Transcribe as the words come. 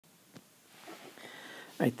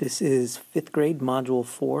Right, this is 5th grade, Module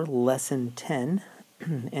 4, Lesson 10.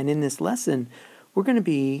 And in this lesson, we're going to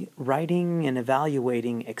be writing and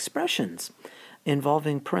evaluating expressions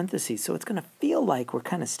involving parentheses. So it's going to feel like we're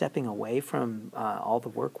kind of stepping away from all the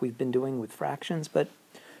work we've been doing with fractions, but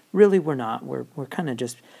really we're not. We're kind of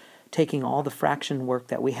just taking all the fraction work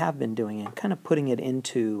that we have been doing and kind of putting it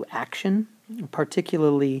into action,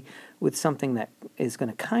 particularly with something that is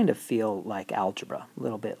going to kind of feel like algebra, a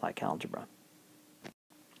little bit like algebra.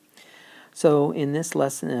 So in this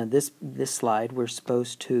lesson, this slide, we're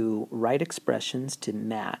supposed to write expressions to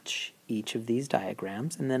match each of these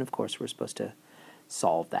diagrams, and then of course we're supposed to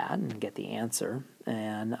solve that and get the answer.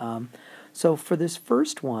 And so for this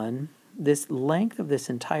first one, this length of this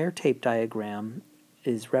entire tape diagram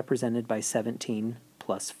is represented by 17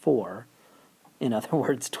 plus 4. In other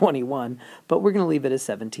words, 21, but we're going to leave it as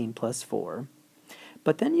 17 plus 4.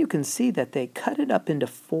 But then you can see that they cut it up into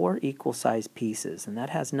 4 equal-sized pieces, and that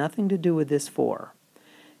has nothing to do with this 4.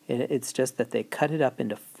 It's just that they cut it up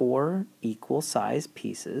into 4 equal-sized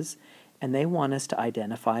pieces, and they want us to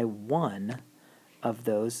identify one of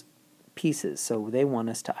those pieces. So they want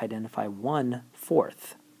us to identify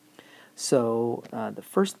 1/4. So the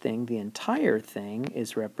first thing, the entire thing,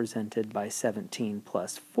 is represented by 17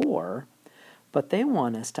 plus 4, but they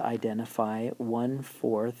want us to identify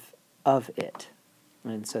 1/4 of it.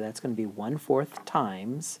 And so that's going to be 1/4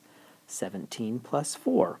 times 17 plus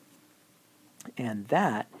 4. And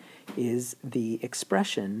that is the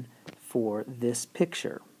expression for this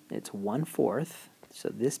picture. It's 1/4. So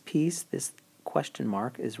this piece, this question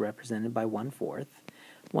mark, is represented by 1/4.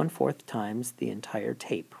 1/4 times the entire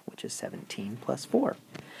tape, which is 17 plus 4.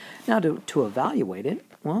 Now to evaluate it,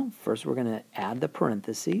 well, first we're going to add the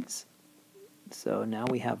parentheses. So now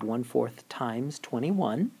we have 1/4 times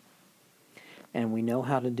 21. And we know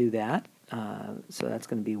how to do that. So that's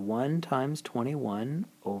going to be 1 times 21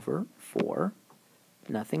 over 4.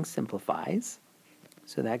 Nothing simplifies.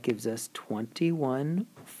 So that gives us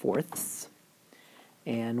 21/4.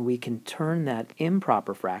 And we can turn that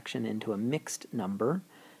improper fraction into a mixed number.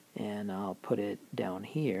 And I'll put it down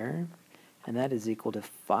here. And that is equal to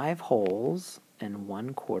 5 wholes and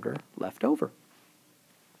 1/4 left over.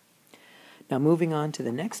 Now moving on to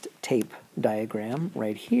the next tape diagram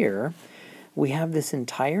right here, we have this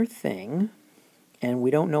entire thing, and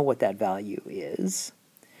we don't know what that value is,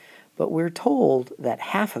 but we're told that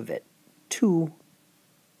half of it, 2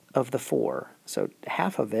 of the 4, so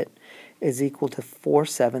half of it is equal to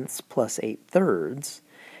 4/7 plus 8/3,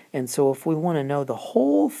 and so if we want to know the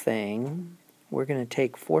whole thing, we're going to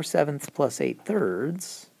take 4/7 plus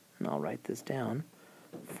 8/3, and I'll write this down,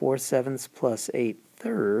 4/7 plus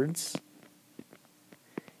 8/3,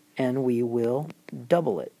 and we will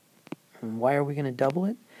double it. And why are we going to double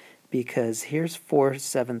it? Because here's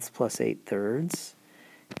 4/7 plus 8/3,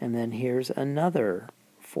 and then here's another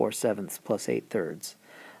 4/7 plus 8/3.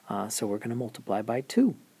 So we're going to multiply by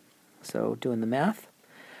 2. So doing the math,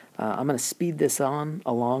 I'm going to speed this along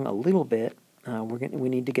a little bit. We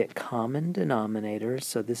need to get common denominators.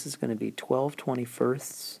 So this is going to be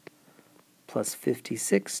 12/21 plus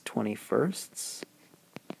 56/21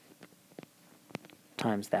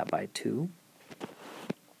 times that by 2.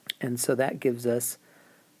 And so that gives us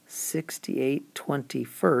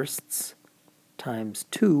 68/21 times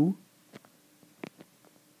 2.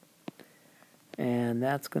 And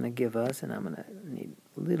that's going to give us, and I'm going to need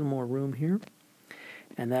a little more room here,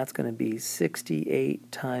 and that's going to be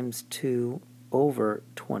 68 times 2 over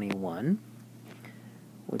 21,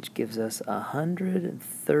 which gives us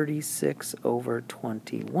 136 over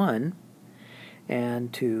 21.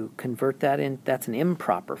 And to convert that in, that's an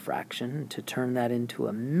improper fraction. To turn that into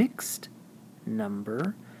a mixed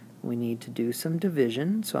number, we need to do some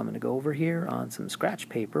division. So I'm going to go over here on some scratch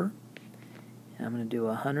paper. And I'm going to do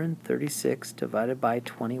 136 divided by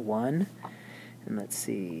 21. And let's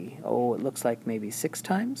see, oh, it looks like maybe 6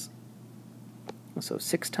 times. So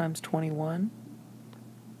 6 times 21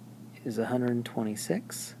 is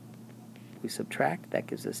 126. We subtract, that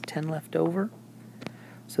gives us 10 left over.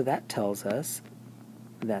 So that tells us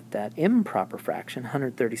that that improper fraction,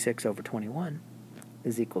 136 over 21,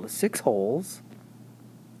 is equal to 6 wholes,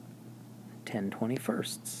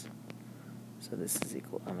 10/21. So this is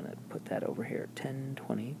equal, I'm going to put that over here,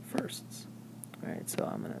 10/21. All right, so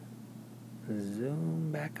I'm going to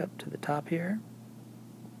zoom back up to the top here.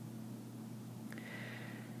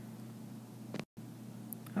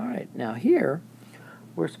 All right, now here,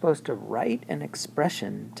 we're supposed to write an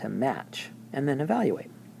expression to match and then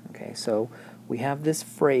evaluate. Okay, so we have this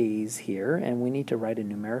phrase here, and we need to write a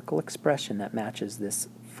numerical expression that matches this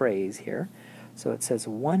phrase here. So it says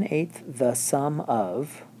 1/8 the sum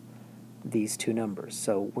of these two numbers.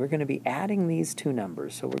 So we're going to be adding these two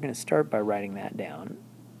numbers. So we're going to start by writing that down.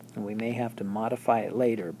 And we may have to modify it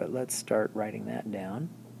later, but let's start writing that down.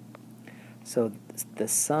 So the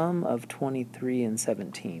sum of 23 and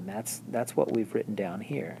 17, that's what we've written down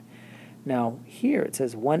here. Now here it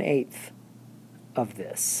says 1/8 of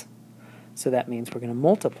this. So that means we're going to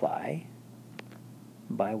multiply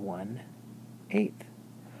by 1/8.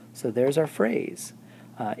 So there's our phrase.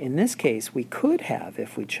 In this case, we could have,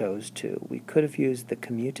 if we chose to, we could have used the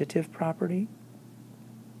commutative property,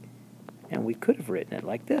 and we could have written it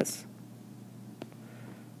like this.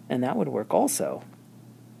 And that would work also.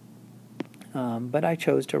 But I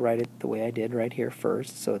chose to write it the way I did right here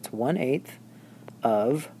first. So it's 1/8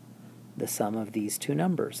 of the sum of these two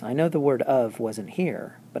numbers. I know the word of wasn't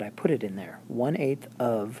here, but I put it in there. 1/8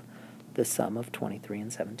 of the sum of 23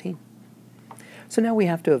 and 17. So now we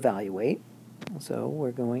have to evaluate. So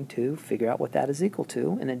we're going to figure out what that is equal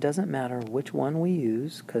to, and it doesn't matter which one we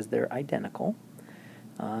use because they're identical.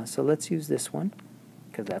 So let's use this one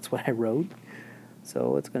because that's what I wrote.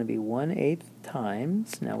 So it's going to be 1/8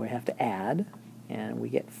 times, now we have to add, and we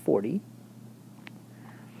get 40.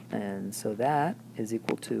 And so that is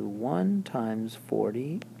equal to 1 times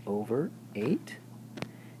 40 over 8.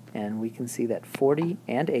 And we can see that 40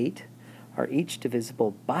 and 8 are each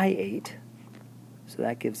divisible by 8. So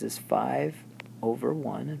that gives us 5 over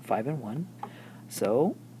 1 and 5 and 1.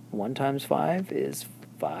 So 1 times 5 is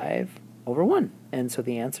 5 over 1. And so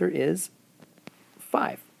the answer is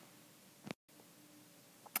 5.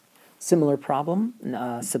 Similar problem,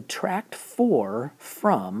 subtract 4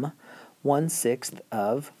 from 1/6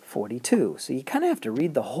 of 42. So you kind of have to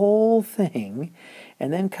read the whole thing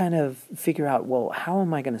and then kind of figure out, well, how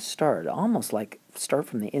am I going to start? Almost like start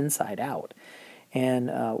from the inside out. And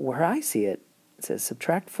where I see it, it says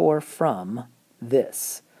subtract 4 from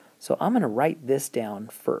this. So I'm going to write this down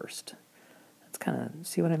first. Let's kind of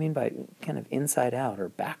see what I mean by kind of inside out or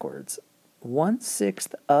backwards.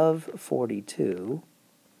 1/6 of 42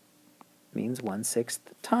 means 1/6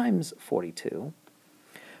 times 42.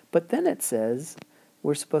 But then it says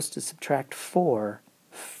we're supposed to subtract 4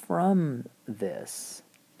 from this.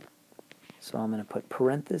 So I'm going to put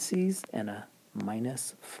parentheses and a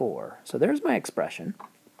 -4. So there's my expression.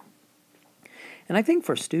 And I think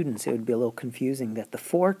for students it would be a little confusing that the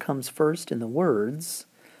 4 comes first in the words,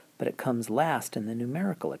 but it comes last in the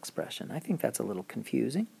numerical expression. I think that's a little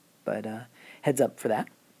confusing, but heads up for that.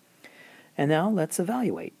 And now let's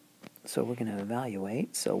evaluate. So we're going to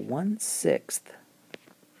evaluate. So 1/6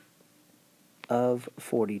 of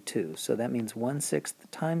 42. So that means 1/6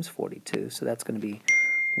 times 42. So that's going to be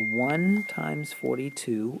 1 times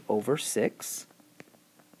 42 over 6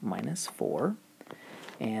 minus 4.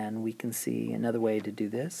 And we can see another way to do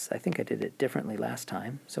this. I think I did it differently last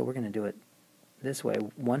time. So we're going to do it this way.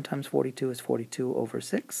 1 times 42 is 42 over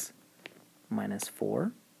 6 minus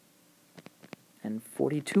 4. And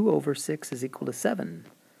 42 over 6 is equal to 7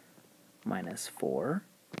 minus 4.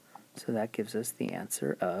 So that gives us the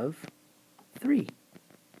answer of 3.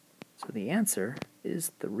 So the answer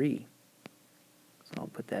is 3. So I'll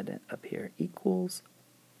put that up here, equals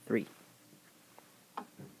 3.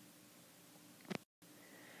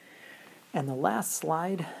 And the last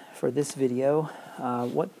slide for this video,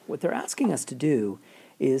 what they're asking us to do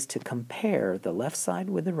is to compare the left side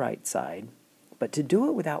with the right side, but to do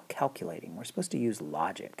it without calculating. We're supposed to use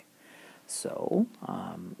logic. So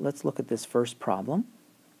let's look at this first problem.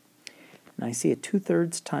 And I see a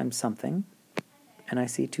 2/3 times something, and I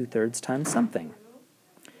see 2/3 times something.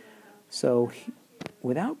 So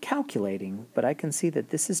without calculating, but I can see that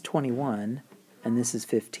this is 21 and this is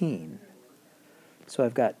 15. So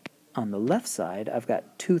I've got, on the left side, I've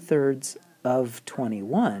got 2/3 of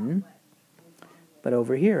 21, but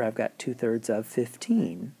over here I've got 2/3 of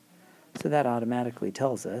 15. So that automatically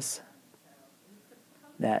tells us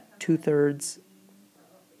that 2/3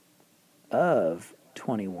 of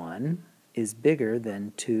 21 is bigger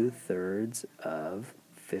than 2/3 of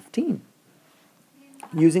 15.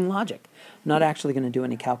 Using logic, not actually going to do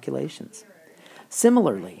any calculations.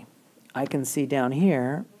 Similarly, I can see down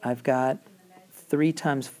here I've got 3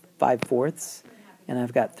 times 5/4 and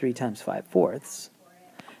I've got 3 times 5/4.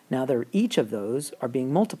 Now each of those are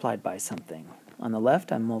being multiplied by something. On the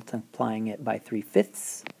left I'm multiplying it by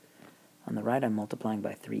 3/5. On the right I'm multiplying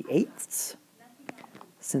by 3/8.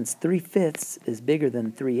 Since 3/5 is bigger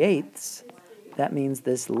than 3/8, that means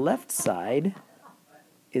this left side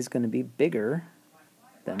is going to be bigger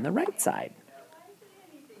than the right side.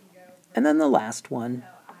 And then the last one.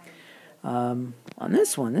 On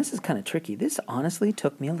this one, this is kind of tricky. This honestly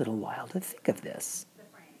took me a little while to think of this.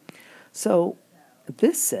 So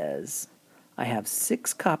this says I have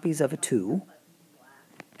 6 copies of a 2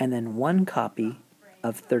 and then 1 copy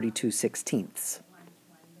of 32/16.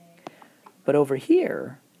 But over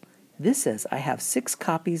here, this says I have 6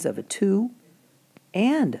 copies of a 2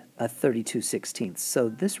 and a 32/16. So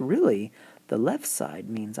this really, the left side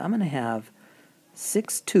means I'm going to have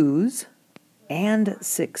 6 2s and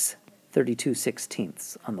 6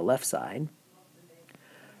 32/16 on the left side.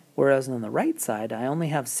 Whereas on the right side, I only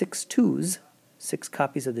have 6 2s, 6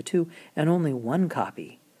 copies of the 2, and only 1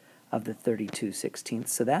 copy of the 32/16.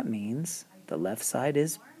 So that means the left side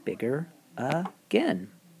is bigger again.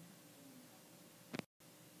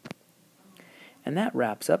 And that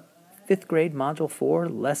wraps up 5th grade Module 4,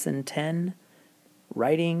 Lesson 10,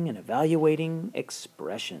 Writing and Evaluating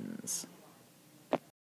Expressions.